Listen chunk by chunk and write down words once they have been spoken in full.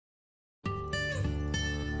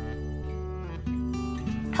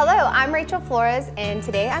Hello, I'm Rachel Flores, and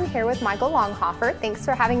today I'm here with Michael Longhofer. Thanks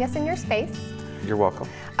for having us in your space. You're welcome.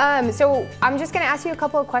 So I'm just going to ask you a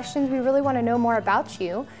couple of questions. We really want to know more about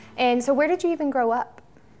you. And so where did you even grow up?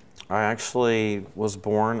 I actually was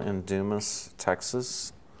born in Dumas,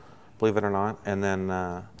 Texas, believe it or not, and then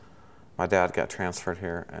my dad got transferred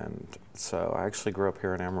here, and so I actually grew up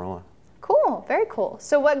here in Amarillo. Cool, very cool.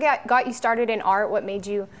 So what got you started in art? What made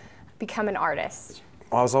you become an artist?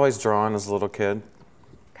 I was always drawing as a little kid.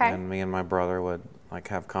 Okay. And me and my brother would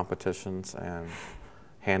have competitions and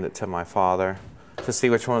hand it to my father to see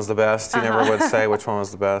which one was the best. He never would say which one was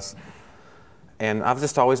the best. And I've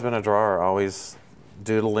just always been a drawer, always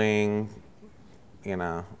doodling,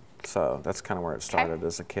 so that's kind of where it started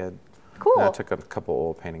as a kid. Cool. And I took a couple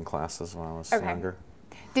oil painting classes when I was younger.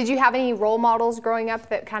 Did you have any role models growing up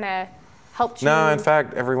that kind of helped you? No, in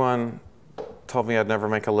fact, everyone told me I'd never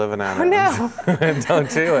make a living at it. Oh, no. Don't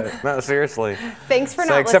do it. No, seriously. Thanks for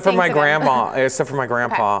not except for listening my to grandpa, them. except for my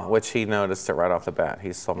grandpa, which he noticed it right off the bat.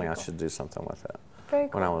 He told me I should do something with it Very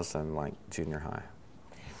cool. when I was in junior high.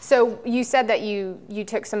 So you said that you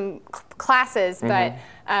took some classes, but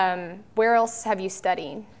where else have you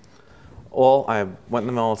studied? Well, I went in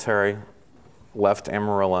the military, left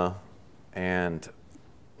Amarillo, and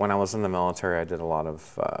when I was in the military, I did a lot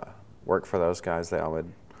of work for those guys. They all would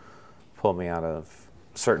pull me out of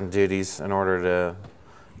certain duties in order to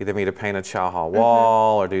either me to paint a chow hall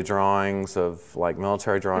wall or do drawings of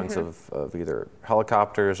military drawings of either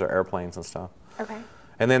helicopters or airplanes and stuff. Okay.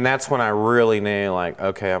 And then that's when I really knew,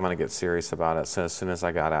 okay, I'm going to get serious about it. So as soon as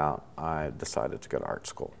I got out, I decided to go to art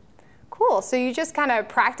school. Cool. So you just kind of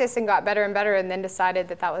practiced and got better and better, and then decided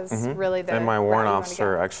that that was really the. And my warrant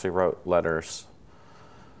officer actually wrote letters.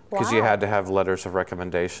 Because you had to have letters of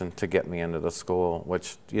recommendation to get me into the school,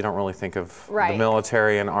 which you don't really think of the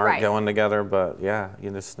military and art going together, but yeah, you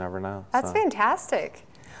just never know. That's fantastic.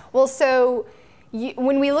 Well, so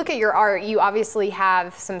when we look at your art, you obviously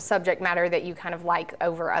have some subject matter that you kind of like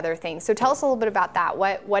over other things. So tell us a little bit about that.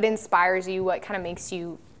 What inspires you? What kind of makes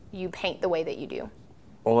you paint the way that you do?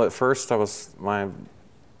 Well, at first I was, my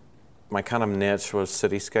kind of niche was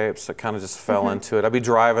cityscapes. I kind of just fell into it. I'd be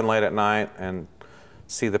driving late at night and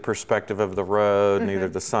see the perspective of the road and either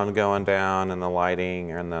the sun going down and the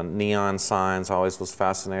lighting and the neon signs. I always was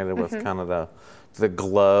fascinated with kind of the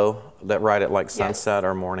glow that right at sunset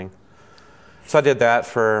or morning. So I did that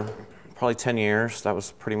for probably 10 years. That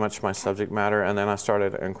was pretty much my subject matter. And then I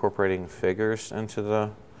started incorporating figures into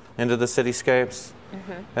the cityscapes.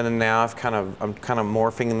 And then now I'm kind of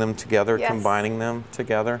morphing them together, combining them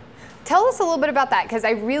together. Tell us a little bit about that, because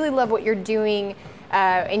I really love what you're doing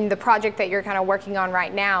in the project that you're kind of working on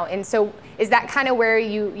right now. And so is that kind of where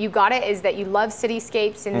you got it, is that you love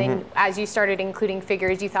cityscapes, and then as you started including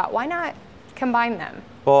figures, you thought, why not combine them?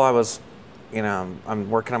 Well, I was, I'm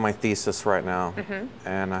working on my thesis right now,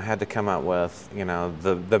 and I had to come up with,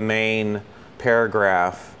 the main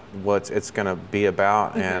paragraph, what it's going to be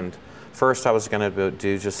about. And first I was going to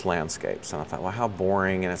do just landscapes, and I thought, well, how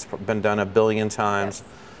boring, and it's been done a billion times.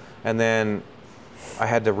 And then I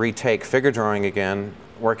had to retake figure drawing again,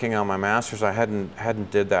 working on my master's. I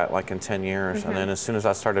hadn't did that in 10 years. And then as soon as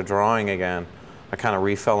I started drawing again, I kind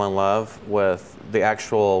of fell in love with the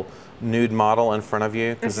actual nude model in front of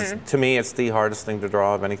you. Because to me, it's the hardest thing to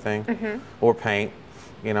draw of anything, or paint,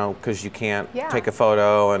 because you can't take a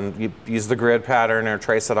photo and you use the grid pattern or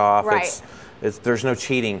trace it off. There's no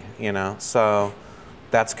cheating, So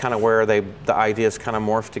that's kind of where the ideas kind of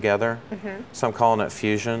morph together. So I'm calling it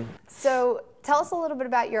fusion. So tell us a little bit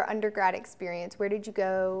about your undergrad experience. Where did you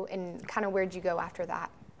go, and kind of where did you go after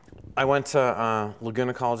that? I went to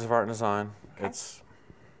Laguna College of Art and Design. It's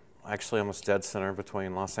actually almost dead center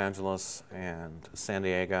between Los Angeles and San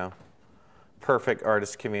Diego. Perfect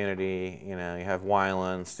artist community. You have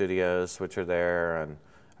Wyland Studios, which are there, and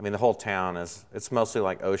I mean the whole town it's mostly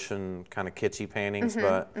ocean kind of kitschy paintings,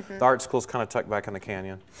 but the art school's kind of tucked back in the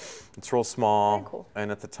canyon. It's real small. Very cool.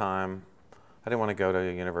 And at the time, I didn't want to go to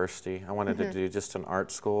a university. I wanted to do just an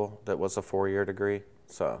art school that was a 4-year degree,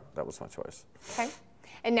 so that was my choice. Okay.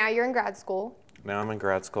 And now you're in grad school. Now I'm in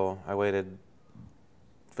grad school. I waited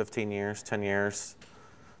 15 years, 10 years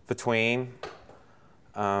between.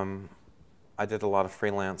 I did a lot of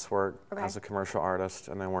freelance work as a commercial artist,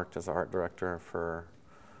 and then worked as an art director for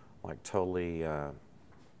totally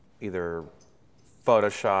either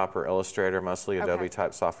Photoshop or Illustrator, mostly Adobe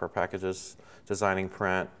type software packages, designing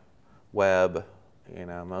print, web,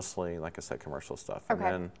 mostly, like I said, commercial stuff. And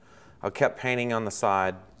then I kept painting on the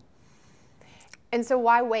side. And so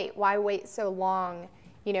why wait? Why wait so long?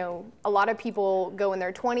 A lot of people go in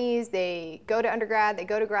their 20s, they go to undergrad, they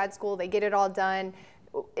go to grad school, they get it all done.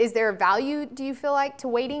 is there a value, do you feel like, to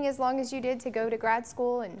waiting as long as you did to go to grad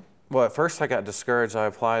school? And Well, at first I got discouraged. I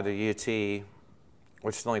applied to UT,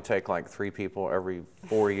 which only take like 3 people every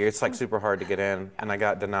 4 years. It's like super hard to get in, and I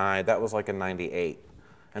got denied. That was like in '98,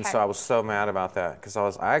 and so I was so mad about that because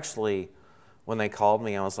I actually, when they called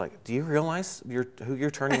me, I was like, "Do you realize who you're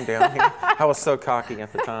turning down here?" I was so cocky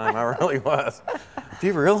at the time. I really was. Do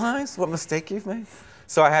you realize what mistake you've made?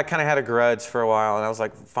 So I kind of had a grudge for a while, and I was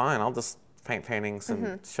like, "Fine, I'll just paint paintings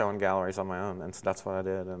and show in galleries on my own," and so that's what I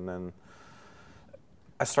did. And then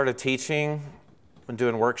I started teaching and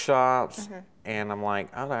doing workshops, and I'm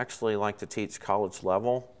like, I'd actually like to teach college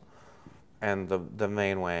level. And the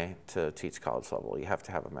main way to teach college level, you have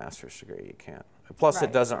to have a master's degree. You can't. Plus,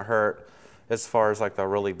 it doesn't hurt as far as like the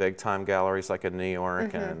really big time galleries like in New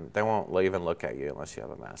York, and they won't even look at you unless you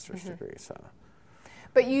have a master's degree. So.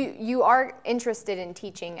 But you are interested in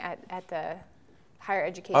teaching at the higher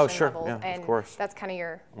education level, and of course. That's kind of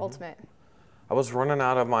your ultimate. I was running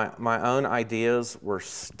out of my own ideas were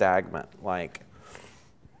stagnant. Like,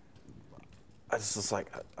 I was just like,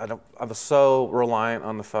 I was so reliant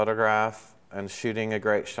on the photograph and shooting a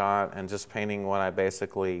great shot and just painting what I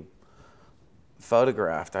basically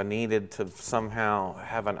photographed. I needed to somehow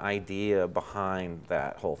have an idea behind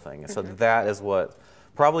that whole thing. And so that is what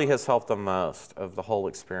probably has helped the most of the whole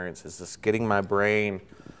experience, is just getting my brain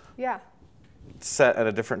set in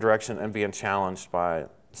a different direction and being challenged by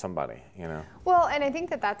somebody, you know. Well, and I think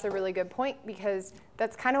that that's a really good point, because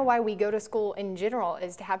that's kind of why we go to school in general,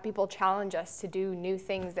 is to have people challenge us to do new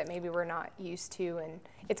things that maybe we're not used to. And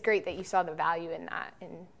it's great that you saw the value in that.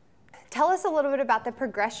 And tell us a little bit about the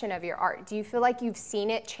progression of your art. Do you feel like you've seen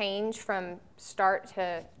it change from start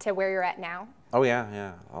to where you're at now? Oh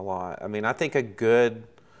yeah, a lot. I mean, I think a good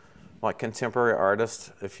like contemporary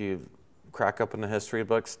artist, if you crack up in the history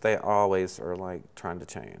books, they always are like trying to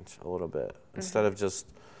change a little bit. Instead of just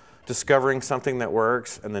discovering something that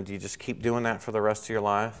works and then you just keep doing that for the rest of your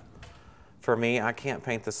life. For me, I can't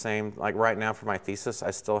paint the same, like right now for my thesis,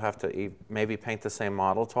 I still have to maybe paint the same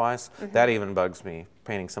model twice. That even bugs me,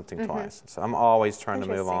 painting something twice. So I'm always trying to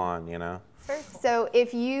move on, you know. So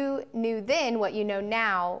if you knew then what you know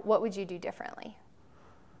now, what would you do differently?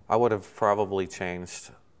 I would have probably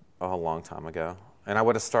changed a long time ago. And I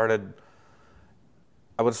would have started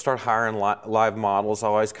hiring live models. I've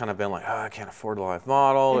always kind of been like, oh, I can't afford a live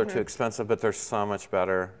model, they're too expensive, but they're so much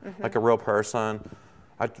better. Like a real person.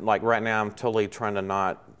 Like right now, I'm totally trying to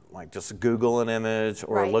not like just Google an image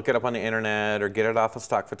or look it up on the internet or get it off a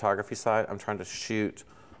stock photography site. I'm trying to shoot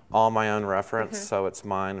all my own reference, so it's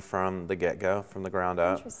mine from the get-go, from the ground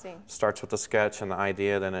up. Interesting. Starts with the sketch and the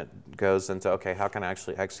idea, then it goes into, okay, how can I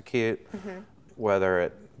actually execute, whether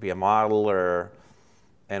it be a model or,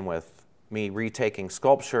 and with me retaking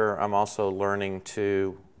sculpture, I'm also learning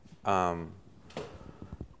to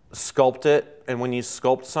sculpt it. And when you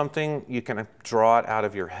sculpt something, you can draw it out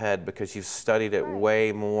of your head because you've studied it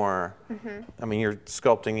way more. I mean, you're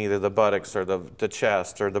sculpting either the buttocks or the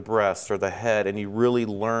chest or the breast or the head, and you really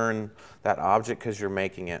learn that object because you're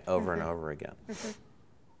making it over and over again.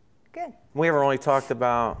 Good. We haven't really talked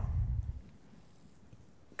about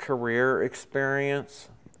career experience,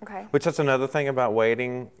 which that's another thing about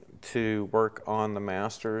waiting to work on the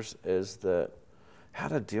masters, is that how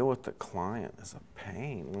to deal with the client is a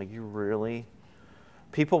pain. Like you really,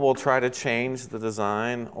 people will try to change the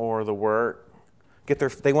design or the work,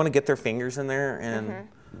 they want to get their fingers in there and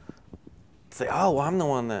say, oh, well, I'm the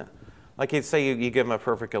one that, like you say you give them a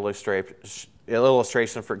perfect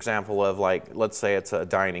illustration, for example, of like, let's say it's a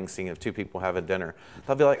dining scene of 2 people having dinner.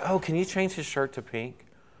 They'll be like, oh, can you change his shirt to pink?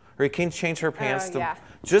 Or can you change her pants to,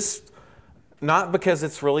 just, not because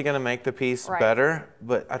it's really going to make the piece better,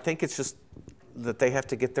 but I think it's just that they have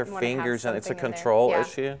to get their fingers in. It's a control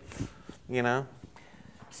issue, you know?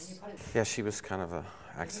 Yeah, she was kind of an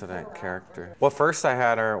accident character. Well, first I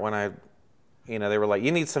had her when they were like,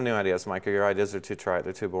 you need some new ideas, Micah. Your ideas are too trite.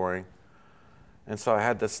 They're too boring. And so I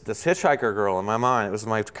had this hitchhiker girl in my mind. It was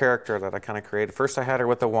my character that I kind of created. First I had her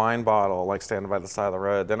with a wine bottle, like standing by the side of the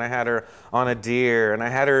road. Then I had her on a deer, and I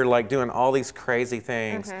had her like doing all these crazy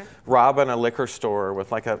things, robbing a liquor store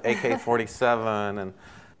with like an AK-47. And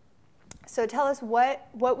so tell us, what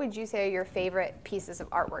would you say are your favorite pieces of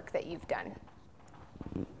artwork that you've done?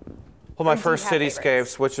 Well, my first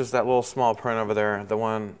Cityscapes, which is that little small print over there, the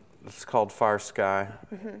one that's called Fire Sky.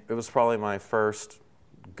 It was probably my first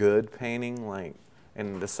good painting, like,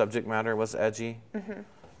 and the subject matter was edgy. I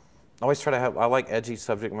always try to I like edgy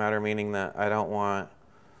subject matter, meaning that I don't want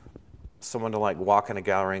someone to like walk in a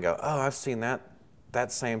gallery and go, oh, I've seen that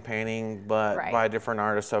same painting, but by a different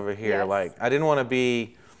artist over here. Like, I didn't want to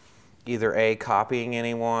be either A, copying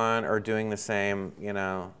anyone or doing the same, you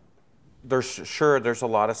know. There's a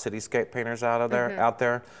lot of cityscape painters out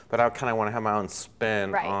there, but I kind of want to have my own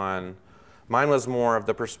spin on. Mine was more of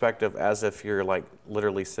the perspective as if you're like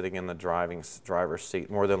literally sitting in the driver's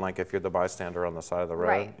seat, more than like if you're the bystander on the side of the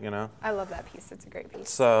road, you know? I love that piece. It's a great piece.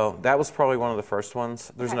 So that was probably one of the first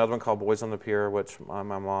ones. There's another one called Boys on the Pier, which my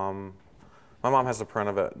mom has a print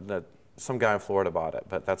of it that some guy in Florida bought it,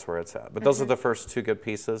 but that's where it's at. But those are the first two good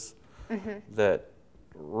pieces that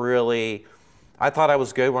really, I thought I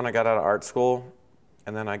was good when I got out of art school,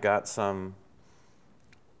 and then I got some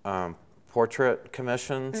portrait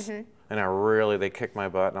commissions, and they kicked my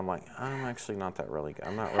butt, and I'm like, I'm actually not that really good.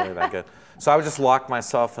 I'm not really that good. So I would just lock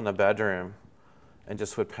myself in the bedroom and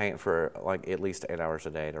just would paint for like at least 8 hours a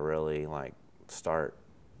day to really like start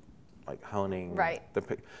like honing.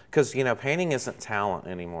 Because, you know, painting isn't talent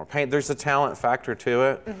anymore. There's a talent factor to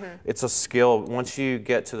it. It's a skill. Once you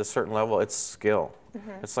get to a certain level, it's skill.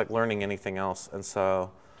 It's like learning anything else. And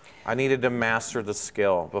so I needed to master the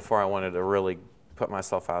skill before I wanted to really put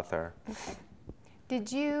myself out there.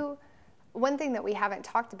 One thing that we haven't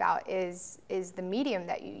talked about is the medium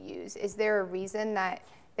that you use. Is there a reason that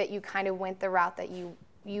you kind of went the route that you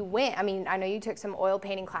went? I mean, I know you took some oil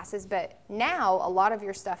painting classes, but now a lot of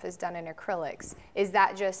your stuff is done in acrylics. Is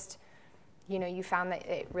that just, you know, you found that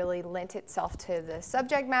it really lent itself to the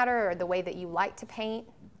subject matter or the way that you like to paint?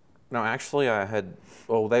 No, actually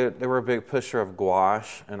they were a big pusher of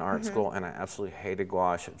gouache in art school, and I absolutely hated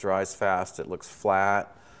gouache. It dries fast, it looks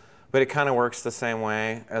flat, but it kind of works the same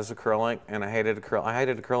way as acrylic, and I hated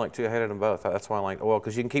acrylic too. I hated them both. That's why I liked oil,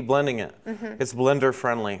 because you can keep blending it. It's blender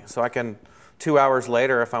friendly, so I can, 2 hours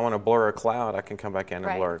later, if I want to blur a cloud, I can come back in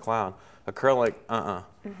and blur a cloud. Acrylic,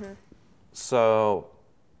 So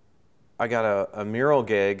I got a mural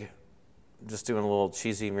gig, just doing a little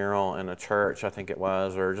cheesy mural in a church, I think it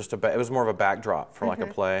was, or just it was more of a backdrop for like a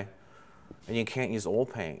play. And you can't use oil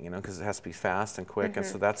paint, you know, because it has to be fast and quick. And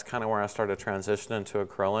so that's kind of where I started transitioning to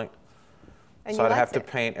acrylic. And so I'd have to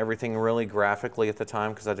paint everything really graphically at the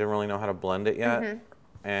time because I didn't really know how to blend it yet.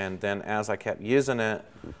 And then as I kept using it,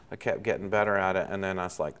 I kept getting better at it. And then I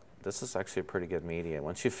was like, this is actually a pretty good media.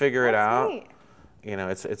 Once you figure it out, you know,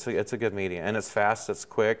 it's a good media. And it's fast, it's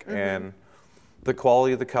quick, and the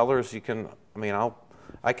quality of the colors, you can, I mean,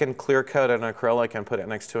 I can clear coat an acrylic and put it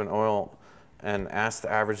next to an oil and ask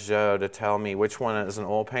the average Joe to tell me which one is an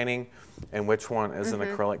oil painting and which one is an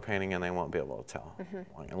acrylic painting, and they won't be able to tell,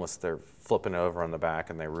 like, unless they're flipping over on the back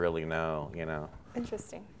and they really know, you know.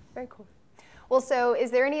 Interesting. Very cool. Well, so is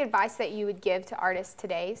there any advice that you would give to artists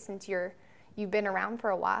today, since you've been around for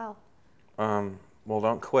a while? Well,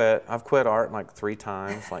 don't quit. I've quit art like 3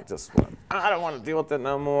 times, like just, I don't want to deal with it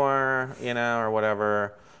no more, you know, or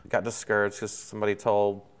whatever. Got discouraged because somebody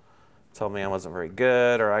told me I wasn't very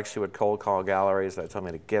good, or I actually would cold call galleries that told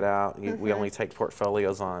me to get out. We only take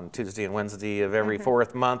portfolios on Tuesday and Wednesday of every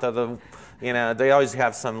 4th month of the, you know, they always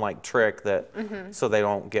have some like trick that, so they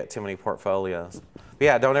don't get too many portfolios. But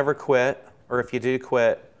yeah, don't ever quit, or if you do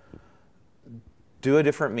quit, do a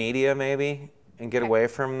different media maybe, and get away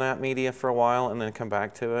from that media for a while and then come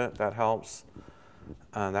back to it. That helps.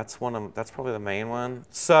 That's probably the main one.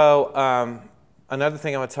 So another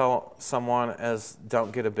thing I would tell someone is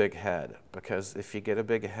don't get a big head, because if you get a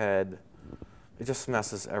big head, it just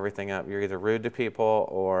messes everything up. You're either rude to people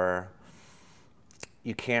or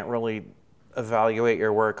you can't really evaluate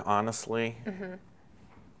your work honestly.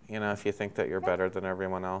 You know, if you think that you're better than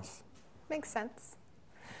everyone else. Makes sense.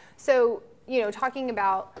 So, you know, talking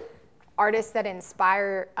about artists that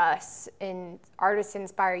inspire us and artists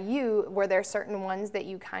inspire you, were there certain ones that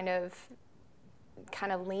you kind of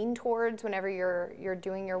lean towards whenever you're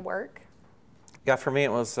doing your work? Yeah, for me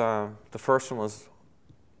it was the first one was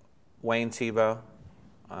Wayne Thiebaud.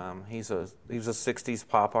 He was a 60s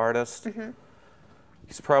pop artist.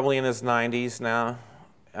 He's probably in his 90s now.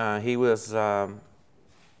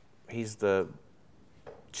 He's the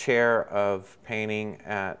chair of painting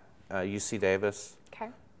at UC Davis.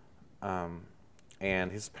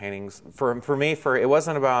 And his paintings, for me, it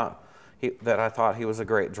wasn't about that I thought he was a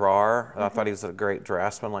great drawer. I thought he was a great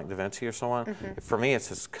draftsman like Da Vinci or someone. For me, it's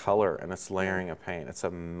his color and its layering of paint. It's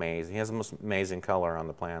amazing. He has the most amazing color on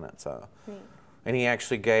the planet. So, and he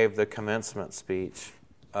actually gave the commencement speech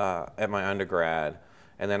at my undergrad.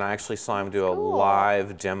 And then I actually saw him do a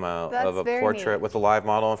live demo of a portrait with a live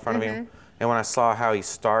model in front of him. And when I saw how he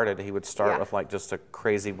started, he would start with like just a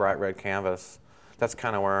crazy bright red canvas. That's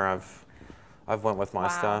kind of where I've I've went with my Wow.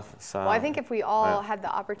 stuff. So Well, I think if we all yeah. had the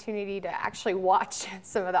opportunity to actually watch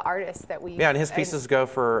some of the artists that we... Yeah, and his pieces go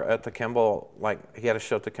for, at the Kimball, like he had a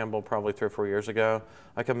show at the Kimball probably 3 or 4 years ago,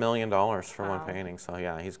 like $1 million for Wow. one painting. So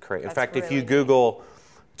yeah, he's crazy. In That's fact, if really you neat. Google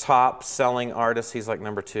top selling artists, he's like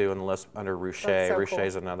number 2 on the list under Rouchet. That's so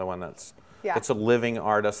Rouchet's cool. another one that's, Yeah. it's a living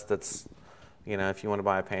artist that's, you know, if you want to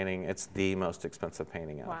buy a painting, it's the most expensive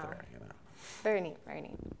painting out Wow. there, you know. Very neat, very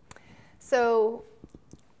neat. So,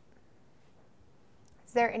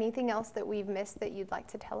 is there anything else that we've missed that you'd like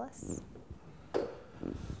to tell us?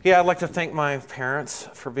 Yeah, I'd like to thank my parents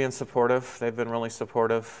for being supportive. They've been really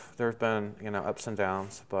supportive. There's been, you know, ups and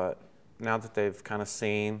downs, but now that they've kind of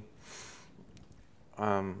seen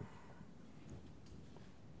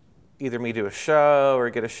either me do a show or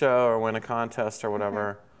get a show or win a contest or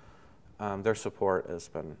whatever, their support has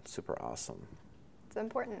been super awesome. It's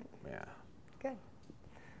important. Yeah. Good.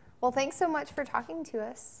 Well, thanks so much for talking to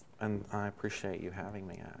us. And I appreciate you having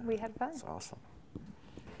me. We had fun. It's awesome.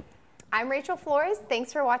 I'm Rachel Flores.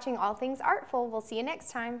 Thanks for watching All Things Artful. We'll see you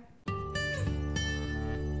next time.